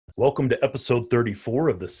Welcome to episode 34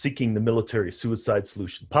 of the Seeking the Military Suicide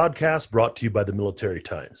Solution podcast, brought to you by the Military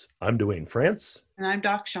Times. I'm Dwayne France. And I'm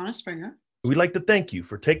Doc Shauna Springer. We'd like to thank you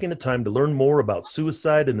for taking the time to learn more about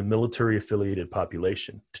suicide in the military-affiliated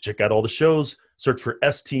population. To check out all the shows, search for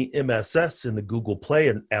STMSS in the Google Play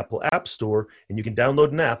and Apple App Store, and you can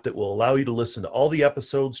download an app that will allow you to listen to all the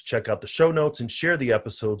episodes, check out the show notes, and share the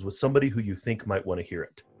episodes with somebody who you think might want to hear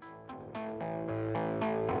it.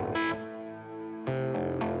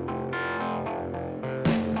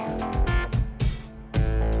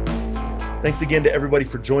 Thanks again to everybody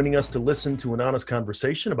for joining us to listen to an honest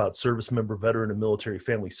conversation about service member, veteran, and military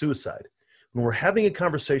family suicide. When we're having a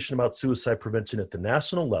conversation about suicide prevention at the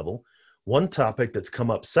national level, one topic that's come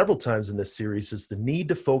up several times in this series is the need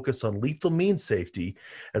to focus on lethal means safety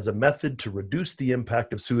as a method to reduce the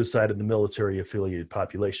impact of suicide in the military-affiliated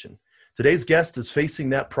population. Today's guest is facing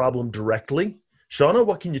that problem directly. Shauna,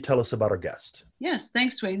 what can you tell us about our guest? Yes,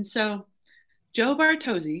 thanks, Dwayne. So, Joe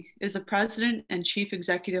Bartozzi is the President and Chief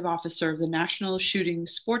Executive Officer of the National Shooting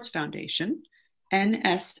Sports Foundation,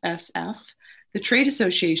 NSSF, the trade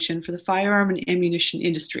association for the firearm and ammunition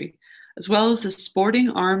industry, as well as the Sporting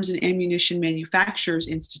Arms and Ammunition Manufacturers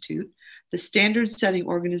Institute, the standard-setting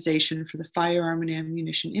organization for the firearm and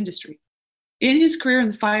ammunition industry. In his career in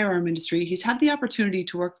the firearm industry, he's had the opportunity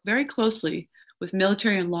to work very closely with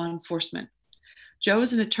military and law enforcement. Joe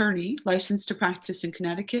is an attorney licensed to practice in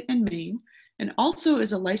Connecticut and Maine, and also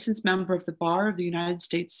is a licensed member of the Bar of the United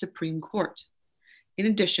States Supreme Court. In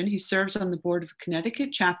addition, he serves on the board of the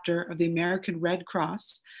Connecticut chapter of the American Red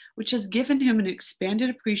Cross, which has given him an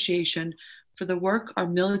expanded appreciation for the work our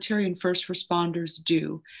military and first responders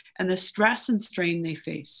do and the stress and strain they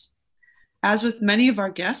face. As with many of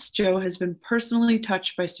our guests, Joe has been personally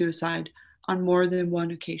touched by suicide on more than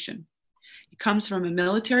one occasion. He comes from a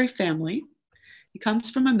military family.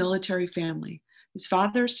 His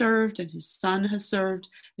father served and his son has served,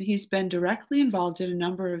 and he's been directly involved in a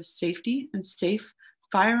number of safety and safe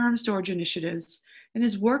firearm storage initiatives, and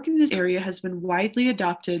his work in this area has been widely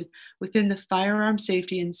adopted within the firearm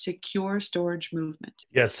safety and secure storage movement.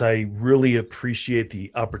 Yes, I really appreciate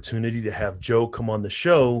the opportunity to have Joe come on the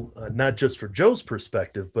show, not just for Joe's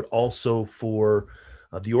perspective, but also for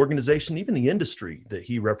the organization, even the industry that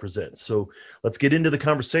he represents. So let's get into the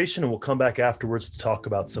conversation, and we'll come back afterwards to talk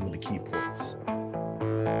about some of the key points.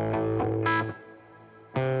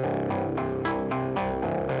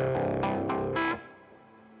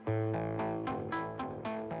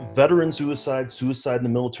 Veteran suicide in the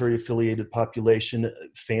military-affiliated population,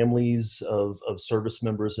 families of service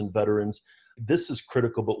members and veterans. This is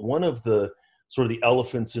critical, but one of the sort of the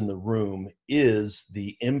elephants in the room is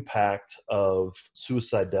the impact of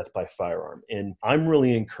suicide death by firearm. And I'm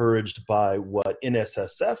really encouraged by what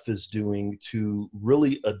NSSF is doing to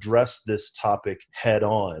really address this topic head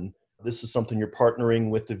on. This is something you're partnering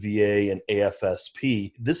with the VA and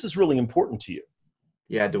AFSP. This is really important to you.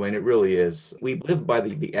 Yeah, Dwayne, it really is. We live by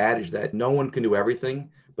the adage that no one can do everything,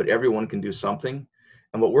 but everyone can do something.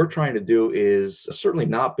 And what we're trying to do is certainly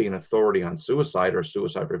not be an authority on suicide or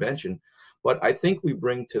suicide prevention, but I think we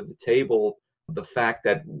bring to the table the fact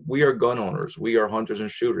that we are gun owners, we are hunters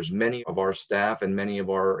and shooters. Many of our staff and many of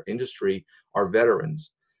our industry are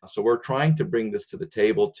veterans. So we're trying to bring this to the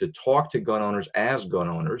table to talk to gun owners as gun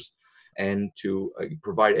owners and to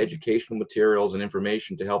provide educational materials and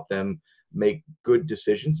information to help them make good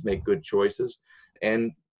decisions, make good choices.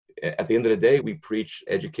 And at the end of the day, we preach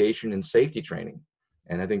education and safety training.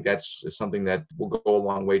 And I think that's something that will go a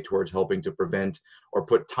long way towards helping to prevent or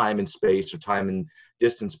put time and space or time and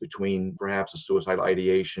distance between perhaps a suicidal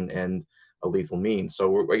ideation and a lethal means. So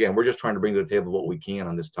we're just trying to bring to the table what we can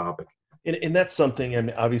on this topic. And that's something,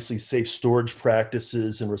 and obviously safe storage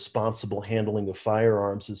practices and responsible handling of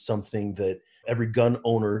firearms is something that every gun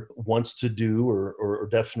owner wants to do, or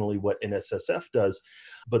definitely what NSSF does.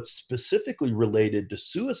 But specifically related to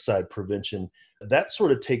suicide prevention, that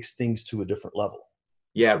sort of takes things to a different level.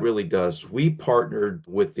 Yeah, it really does. We partnered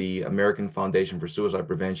with the American Foundation for Suicide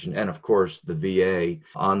Prevention and, of course, the VA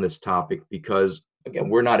on this topic because, again,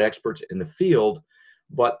 we're not experts in the field,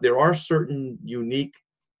 but there are certain unique,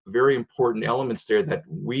 very important elements there that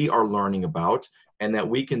we are learning about and that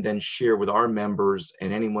we can then share with our members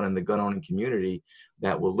and anyone in the gun owning community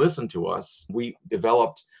that will listen to us. We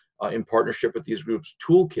developed, in partnership with these groups,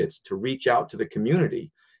 toolkits to reach out to the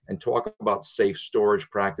community and talk about safe storage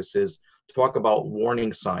practices, talk about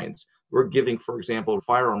warning signs. We're giving, for example,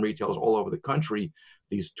 firearm retailers all over the country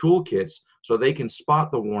these toolkits so they can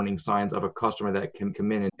spot the warning signs of a customer that can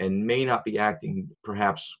come in and may not be acting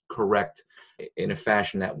perhaps correct in a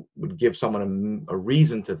fashion that would give someone a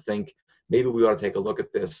reason to think maybe we ought to take a look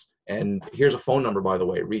at this. And here's a phone number, by the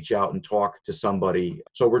way, reach out and talk to somebody.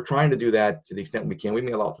 So we're trying to do that to the extent we can. We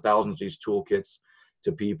mail out thousands of these toolkits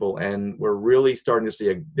to people, and we're really starting to see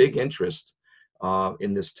a big interest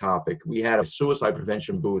in this topic. We had a suicide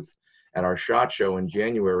prevention booth at our SHOT Show in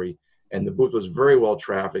January, and the booth was very well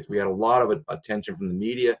trafficked. We had a lot of attention from the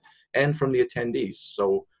media and from the attendees.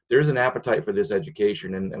 So there's an appetite for this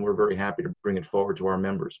education, and we're very happy to bring it forward to our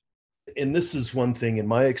members. And this is one thing in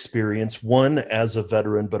my experience, one as a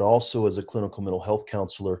veteran, but also as a clinical mental health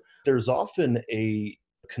counselor, there's often a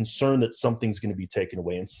concern that something's going to be taken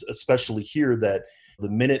away. And especially here, that the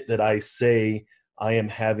minute that I say I am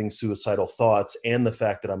having suicidal thoughts and the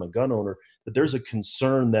fact that I'm a gun owner, that there's a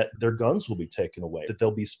concern that their guns will be taken away, that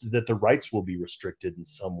that their rights will be restricted in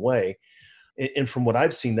some way. And from what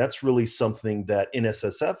I've seen, that's really something that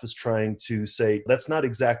NSSF is trying to say, that's not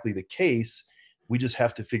exactly the case. We just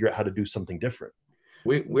have to figure out how to do something different.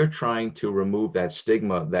 We're trying to remove that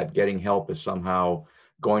stigma that getting help is somehow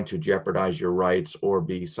going to jeopardize your rights or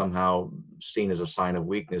be somehow seen as a sign of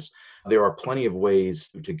weakness. There are plenty of ways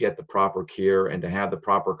to get the proper care and to have the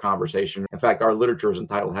proper conversation. In fact, our literature is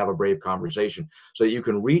entitled Have a Brave Conversation, so that you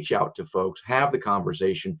can reach out to folks, have the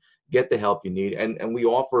conversation, get the help you need. And we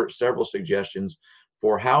offer several suggestions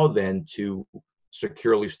for how then to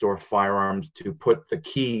securely store firearms, to put the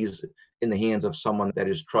keys in the hands of someone that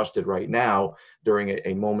is trusted right now during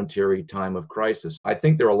a momentary time of crisis. I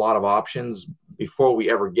think there are a lot of options before we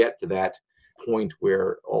ever get to that point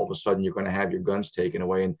where all of a sudden you're going to have your guns taken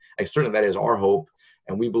away. And certainly that is our hope.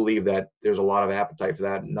 And we believe that there's a lot of appetite for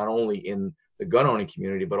that, not only in the gun owning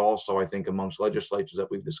community, but also I think amongst legislatures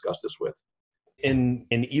that we've discussed this with. And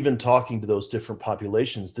even talking to those different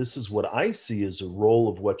populations, this is what I see as a role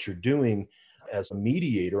of what you're doing as a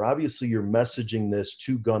mediator. Obviously, you're messaging this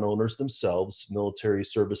to gun owners themselves, military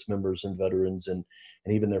service members and veterans, and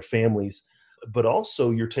even their families. But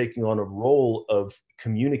also you're taking on a role of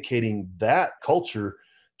communicating that culture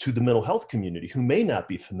to the mental health community who may not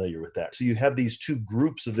be familiar with that. So you have these two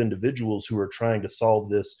groups of individuals who are trying to solve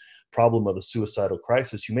this problem of a suicidal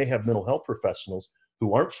crisis. You may have mental health professionals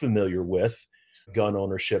who aren't familiar with gun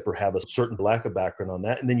ownership or have a certain lack of background on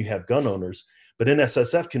that. And then you have gun owners, but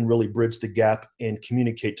NSSF can really bridge the gap and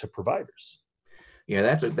communicate to providers. Yeah,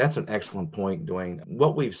 that's an excellent point, Dwayne.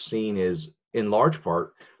 What we've seen is, in large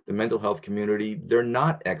part, the mental health community, they're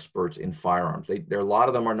not experts in firearms. A lot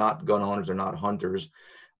of them are not gun owners, they're not hunters.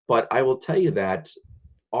 But I will tell you that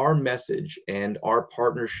our message and our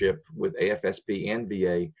partnership with AFSP and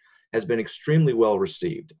VA has been extremely well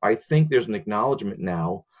received. I think there's an acknowledgement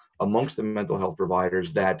now amongst the mental health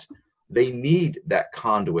providers that they need that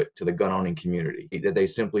conduit to the gun owning community that they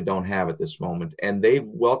simply don't have at this moment. And they've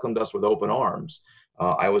welcomed us with open arms.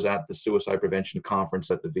 I was at the suicide prevention conference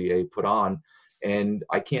that the VA put on, and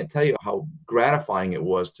I can't tell you how gratifying it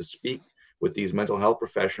was to speak with these mental health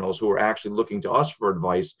professionals who are actually looking to us for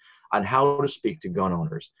advice on how to speak to gun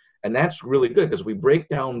owners. And that's really good, because we break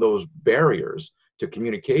down those barriers to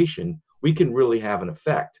communication, we can really have an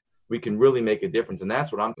effect. We can really make a difference. And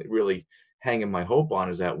that's what I'm really hanging my hope on,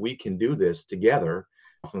 is that we can do this together.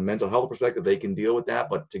 From a mental health perspective, they can deal with that,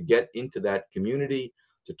 but to get into that community,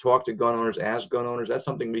 to talk to gun owners as gun owners, that's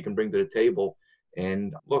something we can bring to the table.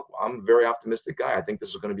 And look, I'm a very optimistic guy. I think this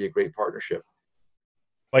is going to be a great partnership.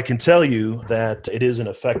 I can tell you that it is an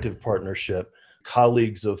effective partnership.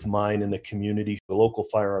 Colleagues of mine in the community, the local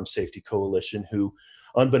Firearm Safety Coalition, who,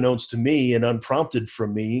 unbeknownst to me and unprompted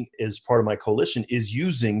from me as part of my coalition, is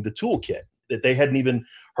using the toolkit. That they hadn't even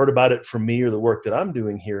heard about it from me or the work that I'm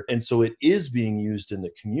doing here. And so it is being used in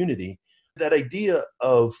the community. That idea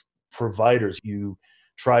of providers, you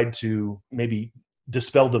tried to maybe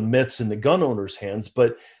dispel the myths in the gun owners' hands,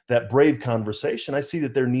 but that brave conversation, I see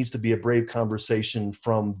that there needs to be a brave conversation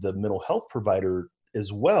from the mental health provider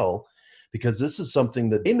as well, because this is something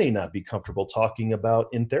that they may not be comfortable talking about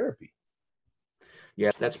in therapy.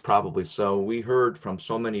 Yeah, that's probably so. We heard from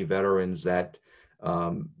so many veterans that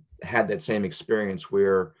had that same experience,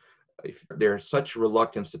 where if there's such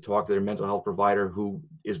reluctance to talk to their mental health provider who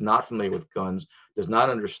is not familiar with guns, does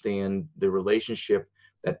not understand the relationship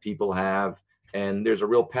that people have. And there's a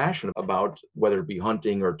real passion about whether it be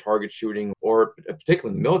hunting or target shooting, or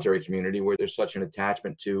particularly in the military community where there's such an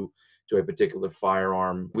attachment to a particular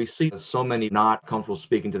firearm. We see so many not comfortable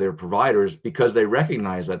speaking to their providers because they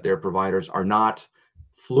recognize that their providers are not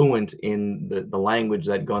fluent in the language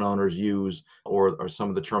that gun owners use, or some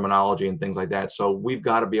of the terminology and things like that. So we've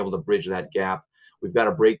got to be able to bridge that gap. We've got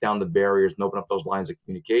to break down the barriers and open up those lines of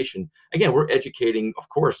communication. Again, we're educating, of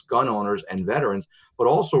course, gun owners and veterans, but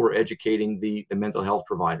also we're educating the mental health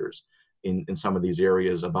providers in some of these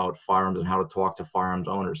areas about firearms and how to talk to firearms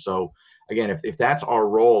owners. So again, if that's our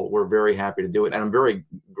role, we're very happy to do it. And I'm very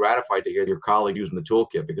gratified to hear your colleague using the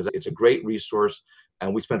toolkit, because it's a great resource.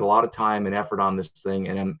 And we spent a lot of time and effort on this thing.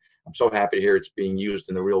 And I'm so happy to hear it's being used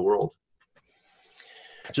in the real world.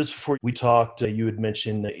 Just before we talked, you had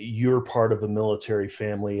mentioned that you're part of a military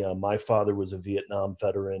family. My father was a Vietnam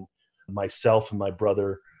veteran. Myself and my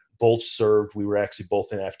brother both served. We were actually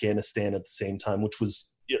both in Afghanistan at the same time, which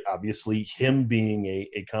was obviously him being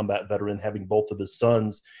a combat veteran, having both of his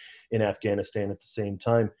sons in Afghanistan at the same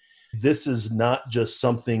time. This is not just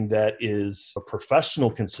something that is a professional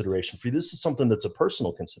consideration for you. This is something that's a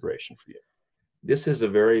personal consideration for you. This is a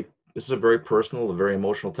very personal, a very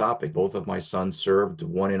emotional topic. Both of my sons served,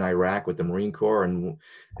 one in Iraq with the Marine Corps and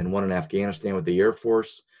one in Afghanistan with the Air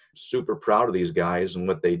Force. Super proud of these guys and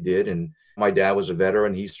what they did. And my dad was a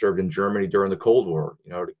veteran. He served in Germany during the Cold War,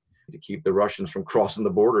 to keep the Russians from crossing the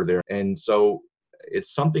border there. And so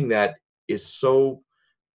it's something that is so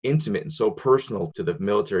intimate and so personal to the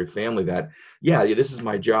military family that, yeah, this is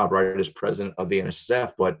my job, right, as president of the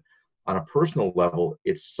NSSF, but on a personal level,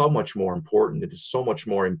 it's so much more important. It is so much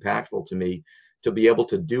more impactful to me to be able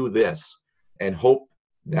to do this and hope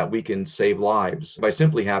that we can save lives by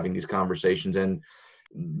simply having these conversations. And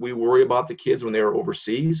we worry about the kids when they're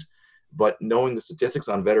overseas, but knowing the statistics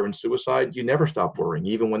on veteran suicide, you never stop worrying,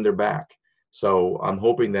 even when they're back. So I'm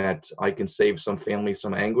hoping that I can save some families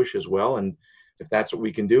some anguish as well. And if that's what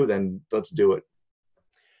we can do, then let's do it.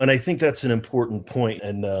 And I think that's an important point.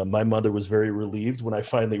 And my mother was very relieved when I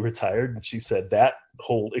finally retired. And she said that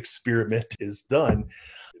whole experiment is done.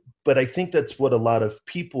 But I think that's what a lot of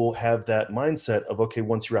people have, that mindset of, okay,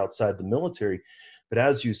 once you're outside the military. But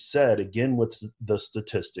as you said, again, with the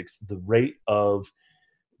statistics, the rate of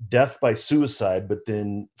death by suicide, but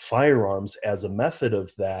then firearms as a method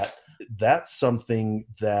of that, that's something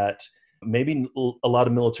that maybe a lot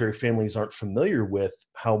of military families aren't familiar with,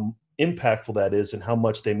 how impactful that is and how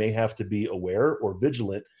much they may have to be aware or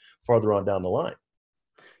vigilant farther on down the line.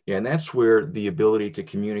 Yeah, and that's where the ability to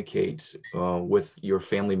communicate with your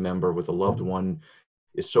family member, with a loved one,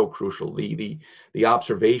 is so crucial. The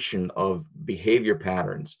observation of behavior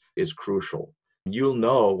patterns is crucial. You'll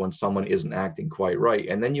know when someone isn't acting quite right,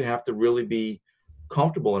 and then you have to really be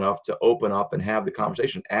comfortable enough to open up and have the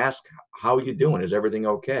conversation. Ask, how are you doing? Is everything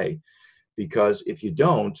okay? Because if you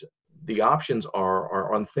don't, the options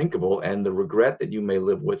are unthinkable, and the regret that you may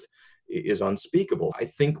live with is unspeakable. I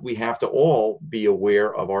think we have to all be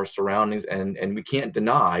aware of our surroundings, and we can't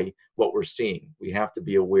deny what we're seeing. We have to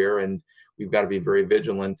be aware, and we've got to be very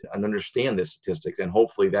vigilant and understand the statistics, and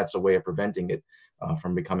hopefully that's a way of preventing it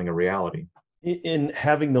from becoming a reality. In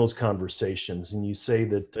having those conversations, and you say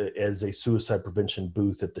that as a suicide prevention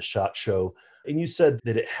booth at the SHOT Show, and you said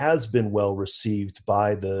that it has been well received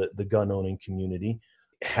by the gun owning community.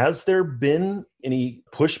 Has there been any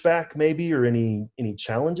pushback maybe, or any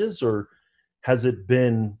challenges, or has it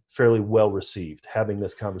been fairly well received having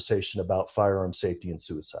this conversation about firearm safety and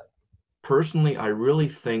suicide? Personally, I really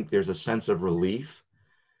think there's a sense of relief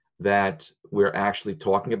that we're actually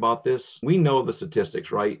talking about this. We know the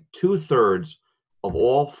statistics, right? 2/3 of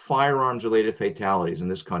all firearms related fatalities in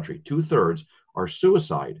this country, 2/3 are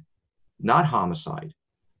suicide, not homicide.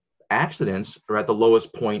 Accidents are at the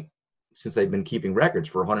lowest point since they've been keeping records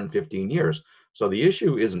for 115 years. So the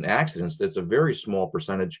issue isn't accidents. It's a very small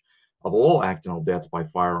percentage of all accidental deaths by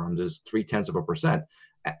firearms, is 0.3%.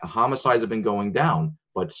 Homicides have been going down,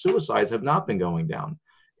 but suicides have not been going down.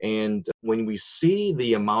 And when we see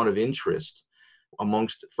the amount of interest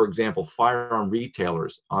amongst, for example, firearm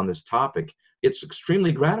retailers on this topic, it's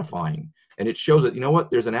extremely gratifying. And it shows that, you know what,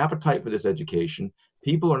 there's an appetite for this education.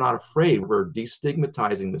 People are not afraid. We're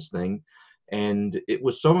destigmatizing this thing. And it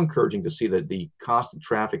was so encouraging to see that the constant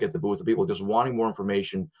traffic at the booth of people just wanting more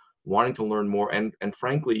information, wanting to learn more. And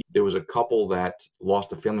frankly, there was a couple that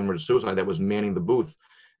lost a family member to suicide that was manning the booth.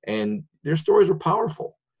 And their stories were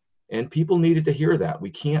powerful. And people needed to hear that. We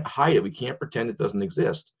can't hide it. We can't pretend it doesn't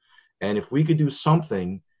exist. And if we could do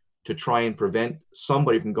something to try and prevent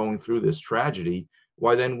somebody from going through this tragedy,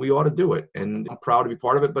 why then we ought to do it. And I'm proud to be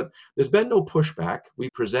part of it. But there's been no pushback. We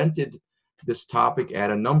presented this topic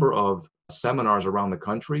at a number of seminars around the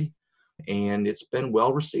country, and it's been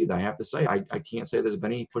well received. I have to say, I can't say there's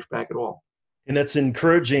been any pushback at all. And that's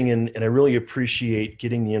encouraging, and I really appreciate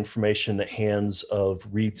getting the information in the hands of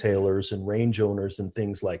retailers and range owners and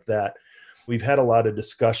things like that. We've had a lot of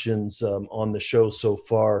discussions on the show so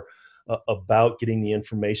far about getting the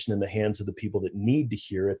information in the hands of the people that need to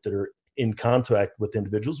hear it, that are in contact with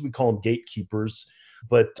individuals. We call them gatekeepers,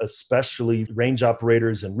 but especially range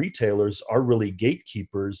operators and retailers are really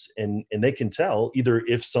gatekeepers, and they can tell either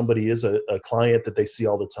if somebody is a client that they see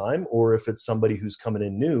all the time, or if it's somebody who's coming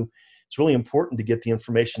in new. it's really important to get the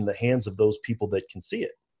information in the hands of those people that can see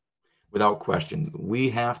it. Without question, we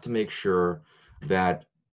have to make sure that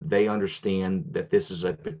they understand that this is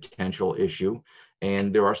a potential issue.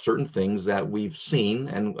 And there are certain things that we've seen,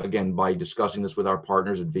 and again, by discussing this with our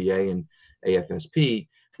partners at VA and AFSP,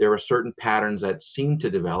 there are certain patterns that seem to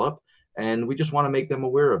develop, and we just want to make them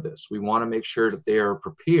aware of this. We want to make sure that they are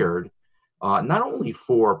prepared, not only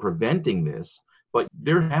for preventing this, but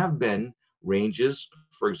there have been ranges,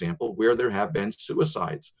 for example, where there have been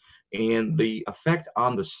suicides, and the effect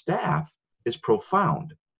on the staff is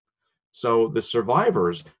profound. So the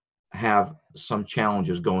survivors have some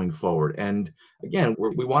challenges going forward. And again,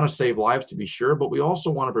 we want to save lives to be sure, but we also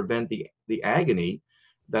want to prevent the agony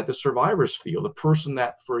that the survivors feel. The person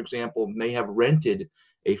that, for example, may have rented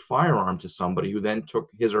a firearm to somebody who then took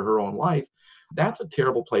his or her own life, that's a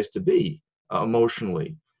terrible place to be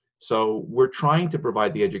emotionally. So we're trying to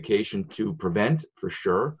provide the education to prevent, for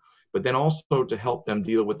sure, but then also to help them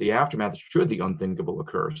deal with the aftermath should the unthinkable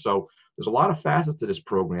occur. So there's a lot of facets to this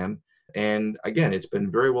program. And again, it's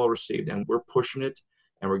been very well received, and we're pushing it,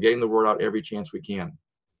 and we're getting the word out every chance we can.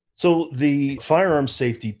 So the firearm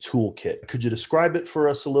safety toolkit, could you describe it for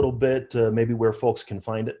us a little bit, maybe where folks can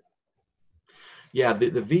find it? Yeah,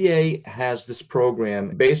 the VA has this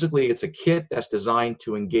program. Basically, it's a kit that's designed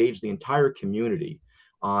to engage the entire community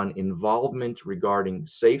on involvement regarding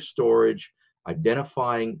safe storage,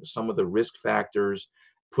 identifying some of the risk factors,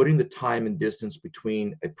 putting the time and distance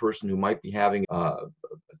between a person who might be having a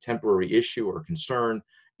temporary issue or concern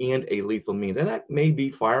and a lethal means. And that may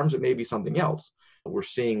be firearms, it may be something else. We're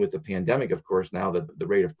seeing with the pandemic, of course, now that the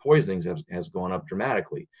rate of poisonings has gone up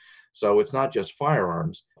dramatically. So it's not just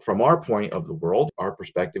firearms. From our point of the world, our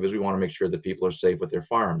perspective is we want to make sure that people are safe with their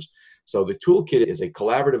firearms. So the toolkit is a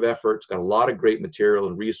collaborative effort. It's got a lot of great material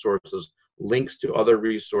and resources, links to other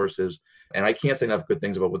resources. And I can't say enough good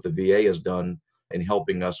things about what the VA has done in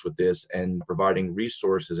helping us with this and providing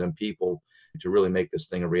resources and people to really make this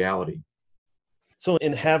thing a reality. So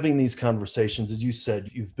in having these conversations, as you said,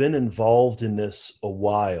 you've been involved in this a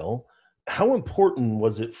while. How important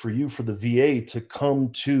was it for you, for the VA, to come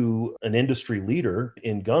to an industry leader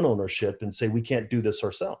in gun ownership and say, we can't do this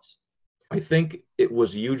ourselves? I think it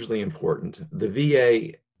was hugely important. The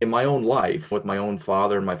VA, in my own life, with my own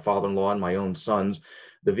father and my father-in-law and my own sons,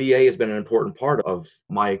 the VA has been an important part of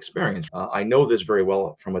my experience. I know this very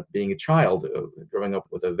well from being a child, growing up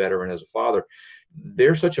with a veteran as a father.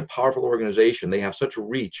 They're such a powerful organization. They have such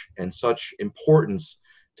reach and such importance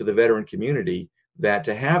to the veteran community that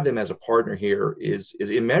to have them as a partner here is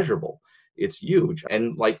immeasurable. It's huge.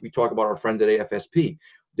 And like we talk about our friends at AFSP,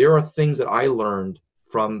 there are things that I learned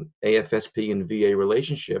from AFSP and VA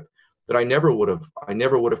relationship that I never would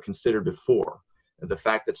have considered before. The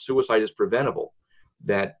fact that suicide is preventable,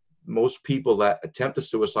 that most people that attempt a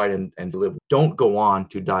suicide and live don't go on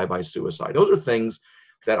to die by suicide. Those are things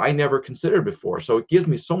that I never considered before. So it gives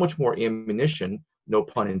me so much more ammunition, no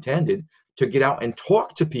pun intended, to get out and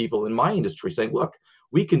talk to people in my industry saying, look,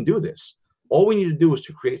 we can do this. All we need to do is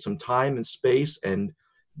to create some time and space and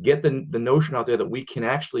get the notion out there that we can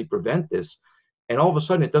actually prevent this. And all of a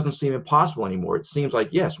sudden, it doesn't seem impossible anymore. It seems like,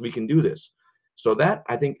 yes, we can do this. So that,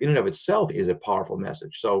 I think, in and of itself is a powerful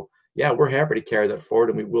message. So yeah, we're happy to carry that forward,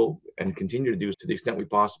 and we will and continue to do to the extent we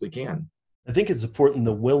possibly can. I think it's important,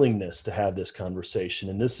 the willingness to have this conversation.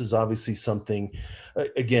 And this is obviously something,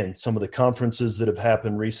 again, some of the conferences that have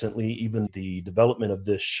happened recently, even the development of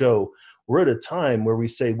this show, we're at a time where we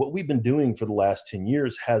say what we've been doing for the last 10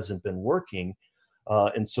 years hasn't been working.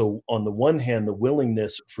 And so on the one hand, the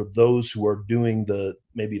willingness for those who are doing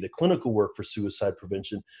maybe the clinical work for suicide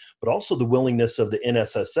prevention, but also the willingness of the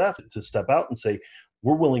NSSF to step out and say,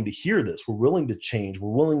 we're willing to hear this. We're willing to change. We're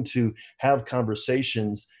willing to have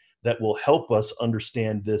conversations that will help us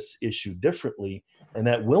understand this issue differently. And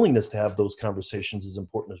that willingness to have those conversations is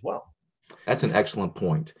important as well. That's an excellent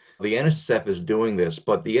point. The NSSF is doing this,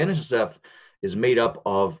 but the NSSF is made up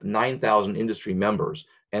of 9,000 industry members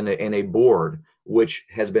and a board which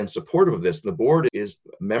has been supportive of this. The board is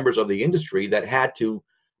members of the industry that had to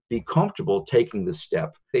be comfortable taking this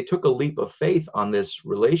step. They took a leap of faith on this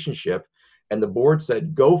relationship, and the board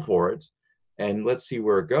said, go for it, and let's see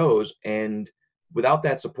where it goes. And without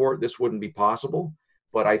that support, this wouldn't be possible.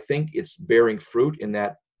 But I think it's bearing fruit in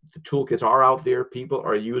that the toolkits are out there. People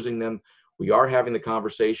are using them. We are having the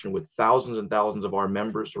conversation with thousands and thousands of our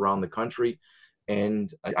members around the country.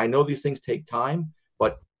 And I know these things take time,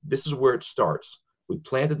 but this is where it starts. We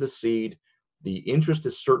planted the seed. The interest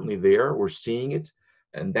is certainly there. We're seeing it.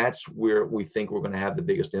 And that's where we think we're going to have the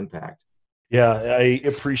biggest impact. Yeah, I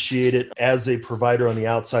appreciate it as a provider on the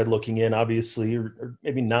outside looking in, obviously, or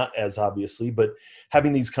maybe not as obviously, but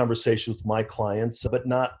having these conversations with my clients, but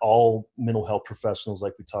not all mental health professionals,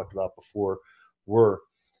 like we talked about before, were.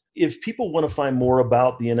 If people want to find more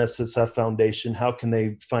about the NSSF Foundation, how can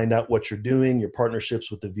they find out what you're doing, your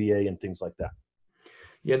partnerships with the VA, and things like that?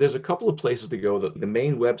 Yeah, there's a couple of places to go. The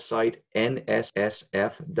main website, nssf.org,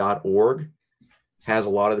 has a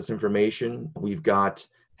lot of this information. We've got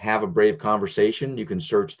Have a Brave Conversation. You can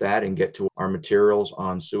search that and get to our materials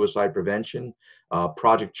on suicide prevention.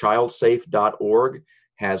 Projectchildsafe.org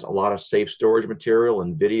has a lot of safe storage material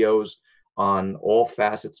and videos on all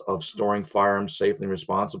facets of storing firearms safely and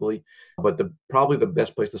responsibly. But probably the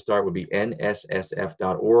best place to start would be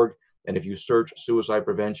nssf.org. And if you search suicide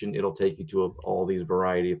prevention, it'll take you to all these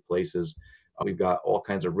variety of places. We've got all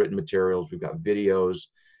kinds of written materials. We've got videos,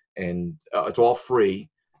 and it's all free,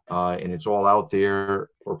 and it's all out there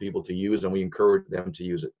for people to use, and we encourage them to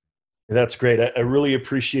use it. That's great. I really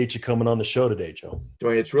appreciate you coming on the show today, Joe.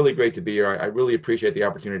 Dwayne, it's really great to be here. I really appreciate the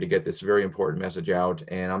opportunity to get this very important message out.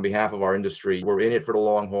 And on behalf of our industry, we're in it for the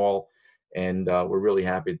long haul, and we're really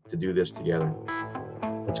happy to do this together.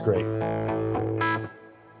 That's great.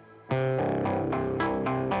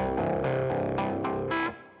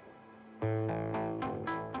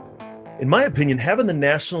 In my opinion, having the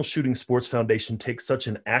National Shooting Sports Foundation take such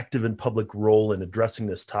an active and public role in addressing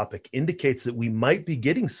this topic indicates that we might be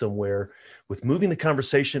getting somewhere with moving the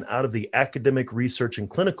conversation out of the academic, research, and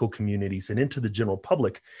clinical communities and into the general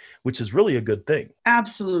public, which is really a good thing.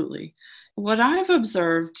 Absolutely. What I've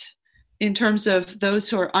observed in terms of those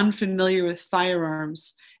who are unfamiliar with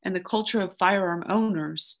firearms and the culture of firearm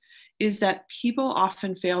owners is that people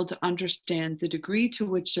often fail to understand the degree to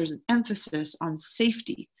which there's an emphasis on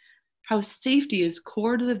safety, how safety is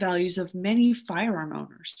core to the values of many firearm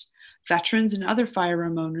owners, veterans and other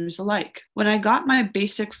firearm owners alike. When I got my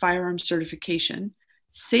basic firearm certification,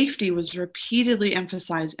 safety was repeatedly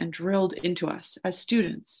emphasized and drilled into us as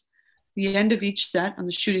students. At the end of each set on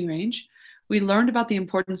the shooting range, we learned about the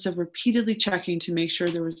importance of repeatedly checking to make sure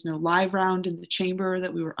there was no live round in the chamber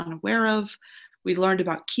that we were unaware of. We learned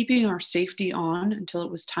about keeping our safety on until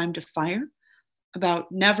it was time to fire,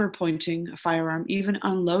 about never pointing a firearm, even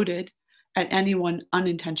unloaded, at anyone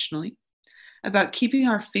unintentionally, about keeping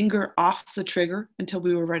our finger off the trigger until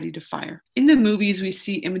we were ready to fire. In the movies, we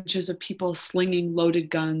see images of people slinging loaded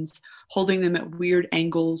guns, holding them at weird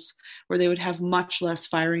angles where they would have much less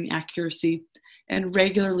firing accuracy, and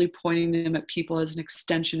regularly pointing them at people as an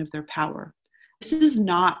extension of their power. This is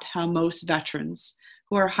not how most veterans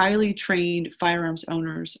who are highly trained firearms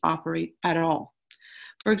owners operate at all.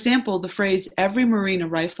 For example, the phrase "every Marine a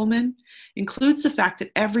rifleman" includes the fact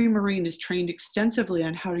that every Marine is trained extensively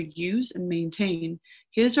on how to use and maintain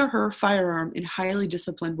his or her firearm in highly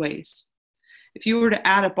disciplined ways. If you were to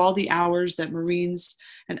add up all the hours that Marines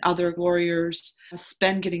and other warriors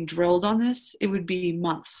spend getting drilled on this, it would be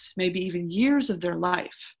months, maybe even years of their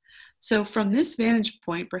life. So from this vantage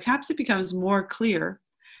point, perhaps it becomes more clear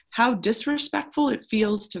how disrespectful it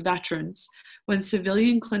feels to veterans when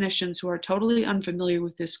civilian clinicians who are totally unfamiliar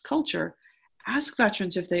with this culture ask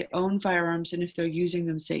veterans if they own firearms and if they're using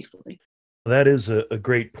them safely. That is a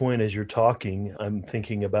great point. As you're talking, I'm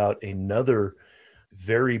thinking about another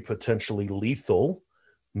very potentially lethal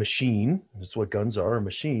machine. That's what guns are,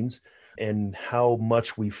 machines, and how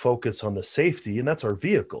much we focus on the safety, and that's our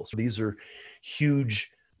vehicles. These are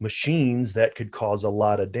huge machines that could cause a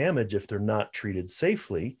lot of damage if they're not treated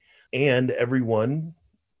safely. And everyone,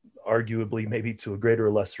 arguably maybe to a greater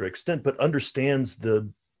or lesser extent, but understands the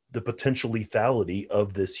potential lethality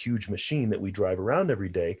of this huge machine that we drive around every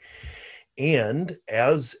day. And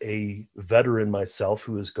as a veteran myself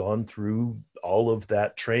who has gone through all of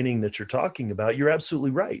that training that you're talking about, you're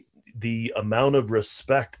absolutely right. The amount of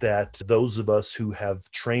respect that those of us who have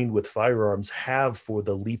trained with firearms have for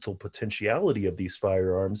the lethal potentiality of these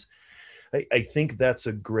firearms, I think that's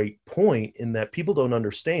a great point, in that people don't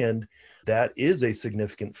understand that is a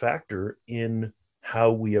significant factor in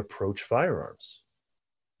how we approach firearms.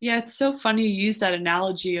 Yeah, it's so funny you use that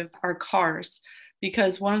analogy of our cars,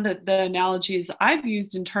 because one of the analogies I've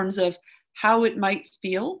used in terms of how it might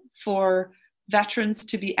feel for veterans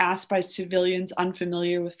to be asked by civilians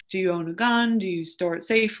unfamiliar with, do you own a gun? Do you store it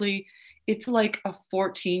safely? It's like a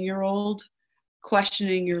 14-year-old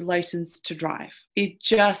questioning your license to drive. It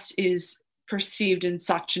just is perceived in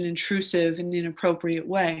such an intrusive and inappropriate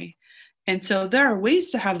way. And so there are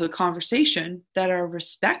ways to have the conversation that are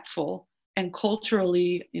respectful and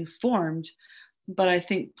culturally informed, but I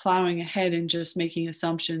think plowing ahead and just making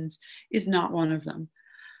assumptions is not one of them.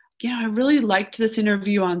 I really liked this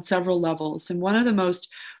interview on several levels. And one of the most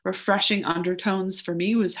refreshing undertones for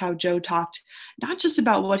me was how Joe talked not just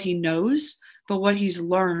about what he knows, but what he's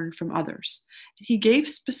learned from others. He gave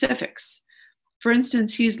specifics. For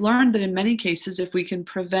instance, he's learned that in many cases, if we can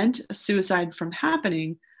prevent a suicide from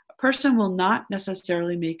happening, a person will not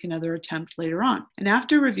necessarily make another attempt later on. And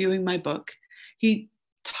after reviewing my book, he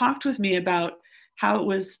talked with me about how it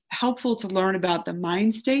was helpful to learn about the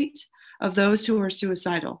mind state of those who are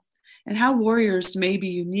suicidal and how warriors may be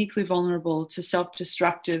uniquely vulnerable to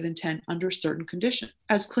self-destructive intent under certain conditions.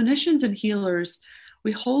 As clinicians and healers,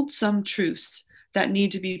 we hold some truths that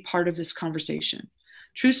need to be part of this conversation.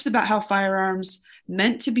 Truths about how firearms,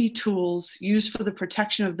 meant to be tools used for the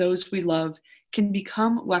protection of those we love, can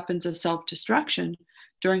become weapons of self-destruction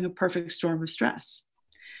during a perfect storm of stress.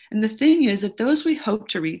 And the thing is that those we hope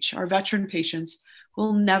to reach, our veteran patients,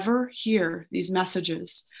 will never hear these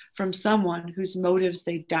messages from someone whose motives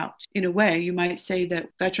they doubt. In a way, you might say that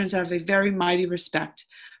veterans have a very mighty respect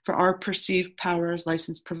for our perceived power as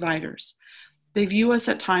licensed providers. They view us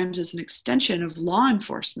at times as an extension of law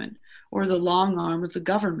enforcement or the long arm of the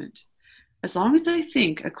government. As long as they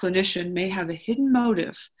think a clinician may have a hidden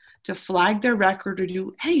motive to flag their record or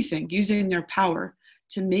do anything using their power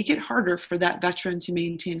to make it harder for that veteran to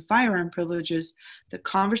maintain firearm privileges, the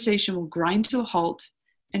conversation will grind to a halt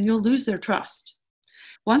and you'll lose their trust.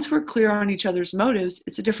 Once we're clear on each other's motives,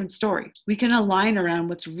 it's a different story. We can align around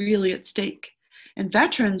what's really at stake. And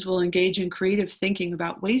veterans will engage in creative thinking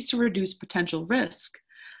about ways to reduce potential risk,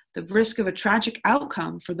 the risk of a tragic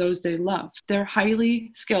outcome for those they love. They're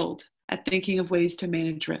highly skilled at thinking of ways to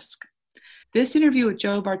manage risk. This interview with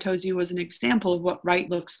Joe Bartozzi was an example of what right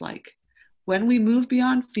looks like when we move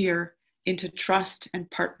beyond fear into trust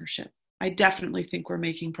and partnership. I definitely think we're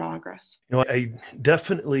making progress. I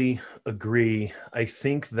definitely agree. I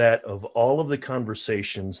think that of all of the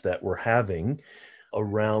conversations that we're having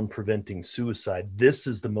around preventing suicide, this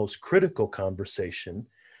is the most critical conversation.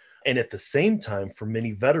 And at the same time, for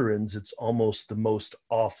many veterans, it's almost the most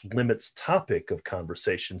off-limits topic of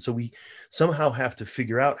conversation. So we somehow have to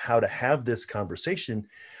figure out how to have this conversation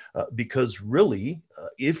because really,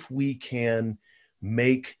 if we can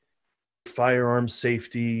make firearms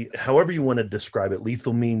safety, however you want to describe it,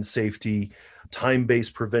 lethal means safety,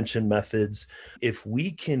 time-based prevention methods, if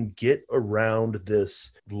we can get around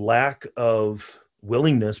this lack of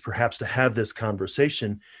willingness perhaps to have this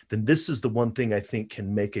conversation, then this is the one thing I think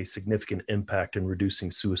can make a significant impact in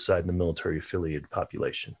reducing suicide in the military affiliated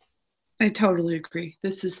population. I totally agree.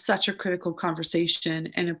 This is such a critical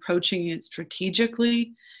conversation, and approaching it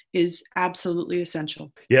strategically is absolutely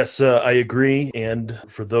essential. Yes, I agree. And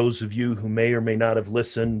for those of you who may or may not have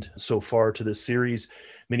listened so far to this series,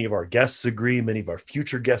 many of our guests agree, many of our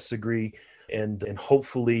future guests agree. And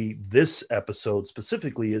hopefully this episode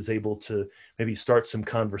specifically is able to maybe start some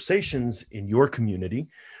conversations in your community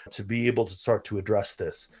to be able to start to address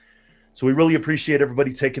this. So we really appreciate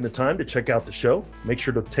everybody taking the time to check out the show. Make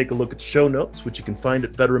sure to take a look at the show notes, which you can find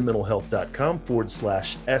at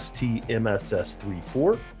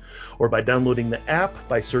veteranmentalhealth.com/STMSS34, or by downloading the app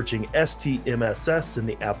by searching STMSS in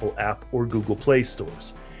the Apple app or Google Play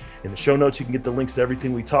stores. In the show notes, you can get the links to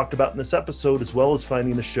everything we talked about in this episode, as well as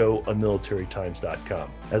finding the show on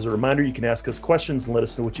militarytimes.com. As a reminder, you can ask us questions and let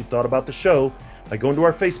us know what you thought about the show by going to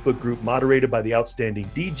our Facebook group, moderated by the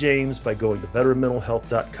outstanding D. James, by going to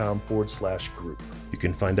veteranmentalhealth.com/group. You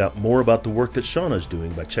can find out more about the work that Shauna is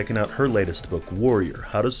doing by checking out her latest book, Warrior: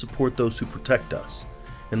 How to Support Those Who Protect Us,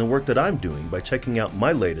 and the work that I'm doing by checking out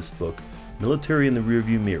my latest book, Military in the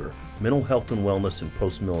Rearview Mirror: Mental Health and Wellness in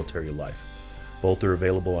Post-Military Life. Both are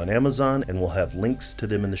available on Amazon, and we'll have links to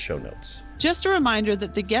them in the show notes. Just a reminder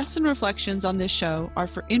that the guests and reflections on this show are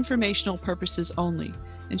for informational purposes only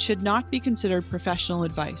and should not be considered professional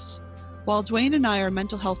advice. While Dwayne and I are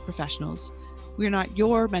mental health professionals, we are not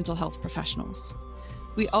your mental health professionals.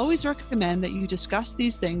 We always recommend that you discuss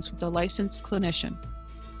these things with a licensed clinician.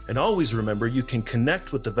 And always remember, you can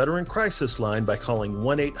connect with the Veteran Crisis Line by calling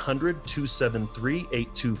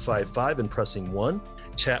 1-800-273-8255 and pressing 1.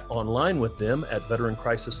 Chat online with them at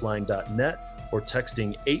veterancrisisline.net or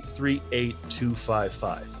texting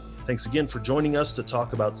 838-255. Thanks again for joining us to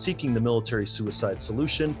talk about seeking the military suicide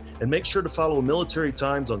solution, and make sure to follow Military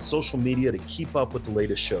Times on social media to keep up with the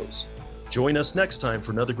latest shows. Join us next time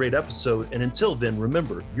for another great episode, and until then,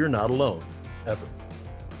 remember, you're not alone, ever.